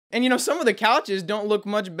And you know, some of the couches don't look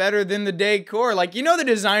much better than the decor. Like, you know, the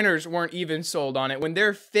designers weren't even sold on it when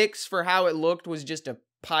their fix for how it looked was just to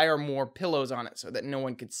pile more pillows on it so that no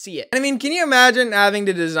one could see it. I mean, can you imagine having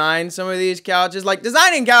to design some of these couches? Like,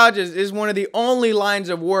 designing couches is one of the only lines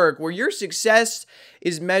of work where your success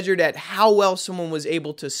is measured at how well someone was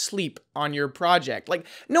able to sleep on your project. Like,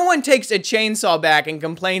 no one takes a chainsaw back and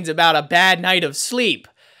complains about a bad night of sleep,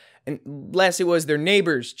 unless it was their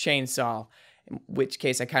neighbor's chainsaw. In which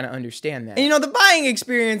case, I kind of understand that. And you know, the buying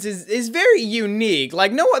experience is very unique.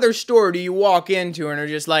 Like, no other store do you walk into and are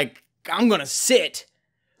just like, I'm gonna sit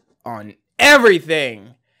on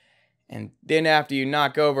everything. And then after you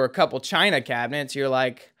knock over a couple china cabinets, you're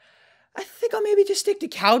like, I think I'll maybe just stick to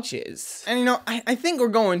couches. And you know, I think we're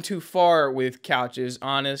going too far with couches,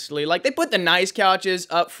 honestly. Like, they put the nice couches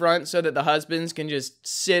up front so that the husbands can just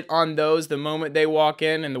sit on those the moment they walk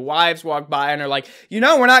in, and the wives walk by and are like, you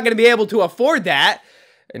know, we're not gonna be able to afford that.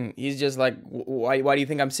 And he's just like, why do you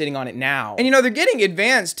think I'm sitting on it now? And you know, they're getting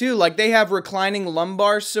advanced too. Like, they have reclining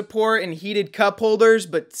lumbar support and heated cup holders,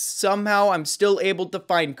 but somehow I'm still able to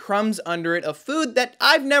find crumbs under it of food that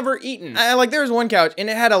I've never eaten. Like, there was one couch and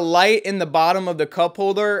it had a light in the bottom of the cup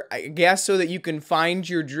holder, I guess so that you can find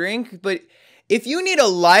your drink. But if you need a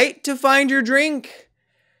light to find your drink,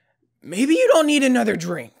 maybe you don't need another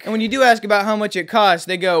drink. And when you do ask about how much it costs,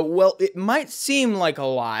 they go, well, it might seem like a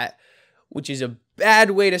lot, which is a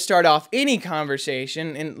bad way to start off any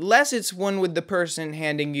conversation, unless it's one with the person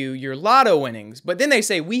handing you your lotto winnings. But then they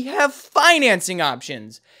say, we have financing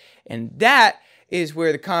options. And that is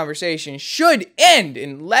where the conversation should end,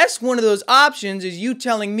 unless one of those options is you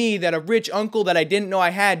telling me that a rich uncle that I didn't know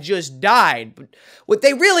I had just died. But what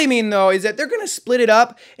they really mean, though, is that they're going to split it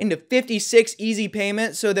up into 56 easy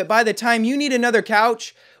payments so that by the time you need another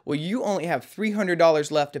couch, well, you only have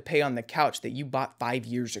 $300 left to pay on the couch that you bought 5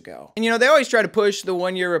 years ago. And you know, they always try to push the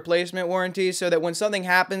 1-year replacement warranty so that when something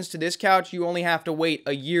happens to this couch, you only have to wait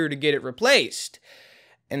a year to get it replaced.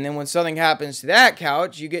 And then when something happens to that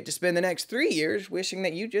couch, you get to spend the next 3 years wishing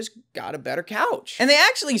that you just got a better couch. And they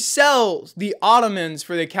actually sell the ottomans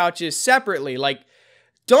for the couches separately. Like,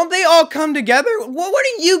 don't they all come together? What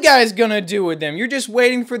are you guys gonna do with them? You're just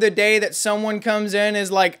waiting for the day that someone comes in and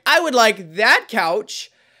is like, I would like that couch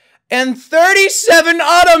and 37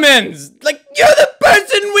 ottomans. Like, you're the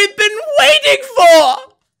person we've been waiting for.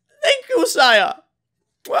 Thank you, sire.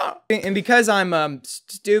 Wow. And because I'm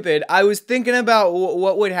stupid, I was thinking about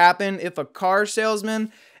what would happen if a car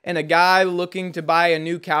salesman and a guy looking to buy a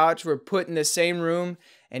new couch were put in the same room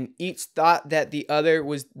and each thought that the other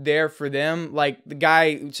was there for them. Like, the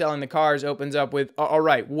guy selling the cars opens up with, all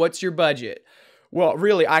right, what's your budget? Well,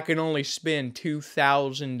 really, I can only spend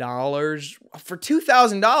 $2,000. For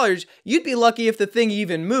 $2,000, you'd be lucky if the thing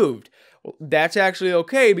even moved. Well, that's actually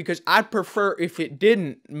okay, because I'd prefer if it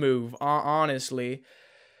didn't move, honestly.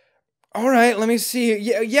 All right, let me see.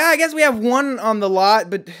 Yeah, I guess we have one on the lot,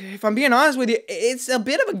 but if I'm being honest with you, it's a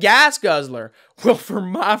bit of a gas guzzler. Well, for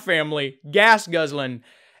my family, gas guzzling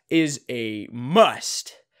is a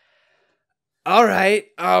must. All right,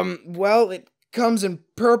 well, it comes in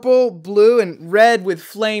purple, blue, and red with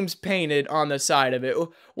flames painted on the side of it.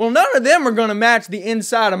 Well, none of them are gonna match the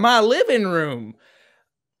inside of my living room.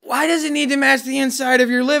 Why does it need to match the inside of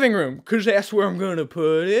your living room? Because that's where I'm gonna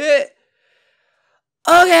put it.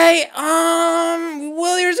 Okay,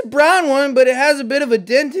 well, here's a brown one, but it has a bit of a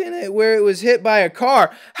dent in it where it was hit by a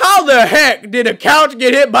car. How the heck did a couch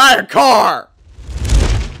get hit by a car?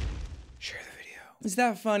 Share the video. Is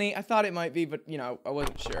that funny? I thought it might be, but, you know, I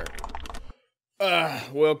wasn't sure.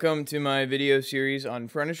 Welcome to my video series on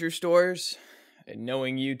furniture stores. And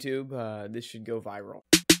knowing YouTube, this should go viral.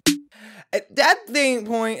 At that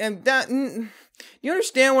point, you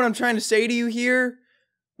understand what I'm trying to say to you here?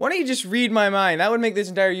 Why don't you just read my mind? That would make this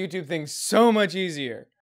entire YouTube thing so much easier.